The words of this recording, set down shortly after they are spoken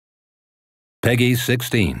Peggy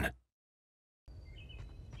 16.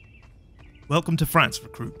 Welcome to France,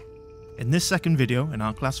 Recruit. In this second video in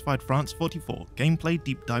our Classified France 44 gameplay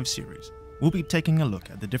deep dive series, we'll be taking a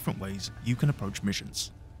look at the different ways you can approach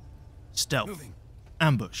missions. Stealth,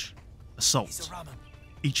 ambush, assault.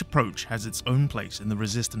 Each approach has its own place in the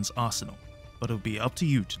Resistance arsenal, but it'll be up to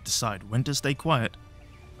you to decide when to stay quiet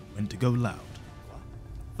and when to go loud.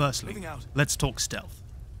 Firstly, let's talk stealth.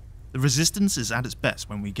 The Resistance is at its best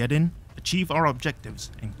when we get in, achieve our objectives,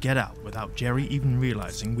 and get out without Jerry even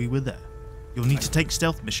realizing we were there. You'll need to take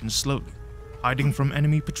stealth missions slowly, hiding from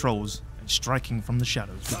enemy patrols and striking from the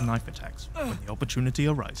shadows with knife attacks when the opportunity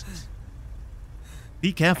arises.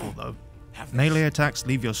 Be careful though, melee attacks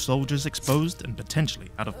leave your soldiers exposed and potentially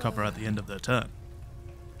out of cover at the end of their turn.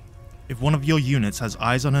 If one of your units has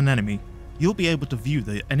eyes on an enemy, you'll be able to view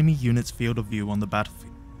the enemy unit's field of view on the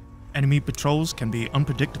battlefield. Enemy patrols can be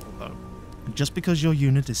unpredictable though, and just because your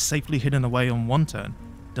unit is safely hidden away on one turn,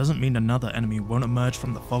 doesn't mean another enemy won't emerge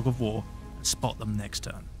from the fog of war and spot them next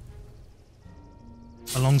turn.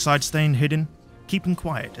 Alongside staying hidden, keeping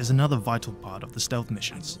quiet is another vital part of the stealth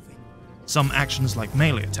missions. Some actions like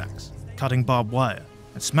melee attacks, cutting barbed wire,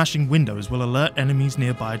 and smashing windows will alert enemies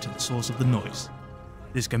nearby to the source of the noise.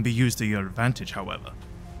 This can be used to your advantage, however.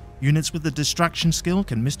 Units with the distraction skill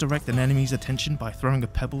can misdirect an enemy's attention by throwing a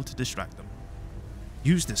pebble to distract them.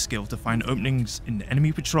 Use this skill to find openings in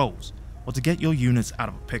enemy patrols or to get your units out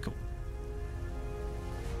of a pickle.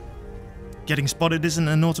 Getting spotted isn't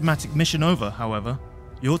an automatic mission over, however.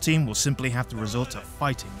 Your team will simply have to resort to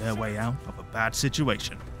fighting their way out of a bad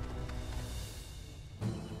situation.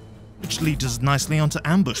 Which leads us nicely onto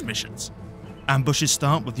ambush missions. Ambushes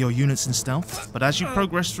start with your units in stealth, but as you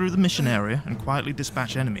progress through the mission area and quietly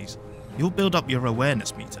dispatch enemies, you'll build up your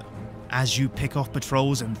awareness meter. As you pick off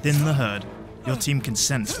patrols and thin the herd, your team can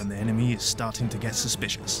sense when the enemy is starting to get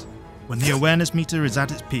suspicious. When the awareness meter is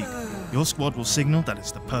at its peak, your squad will signal that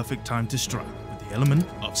it's the perfect time to strike with the element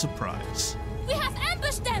of surprise. We have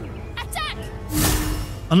ambushed them! Attack!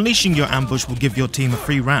 Unleashing your ambush will give your team a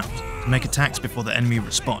free round to make attacks before the enemy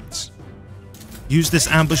responds. Use this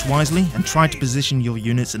ambush wisely and try to position your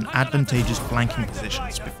units in advantageous flanking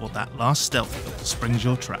positions before that last stealth kill springs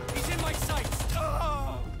your trap.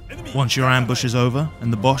 Once your ambush is over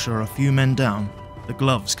and the Bosch are a few men down, the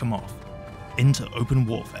gloves come off, into open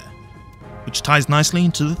warfare, which ties nicely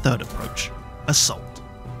into the third approach, assault.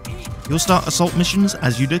 You'll start assault missions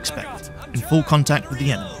as you'd expect, in full contact with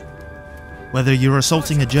the enemy. Whether you're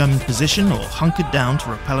assaulting a German position or hunkered down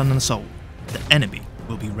to repel an assault, the enemy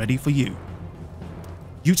will be ready for you.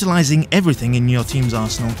 Utilizing everything in your team's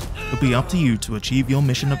arsenal, it'll be up to you to achieve your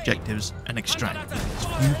mission objectives and extract as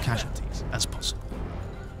few casualties as possible.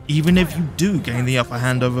 Even if you do gain the upper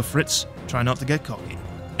hand over Fritz, try not to get cocky.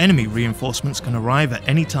 Enemy reinforcements can arrive at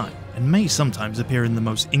any time and may sometimes appear in the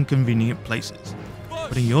most inconvenient places,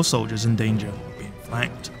 putting your soldiers in danger of being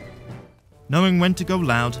flanked. Knowing when to go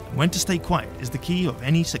loud and when to stay quiet is the key of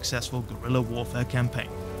any successful guerrilla warfare campaign.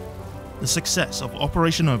 The success of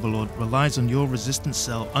Operation Overlord relies on your resistance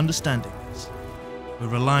cell understanding this. We're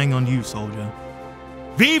relying on you, soldier.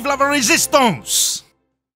 Vive la Resistance!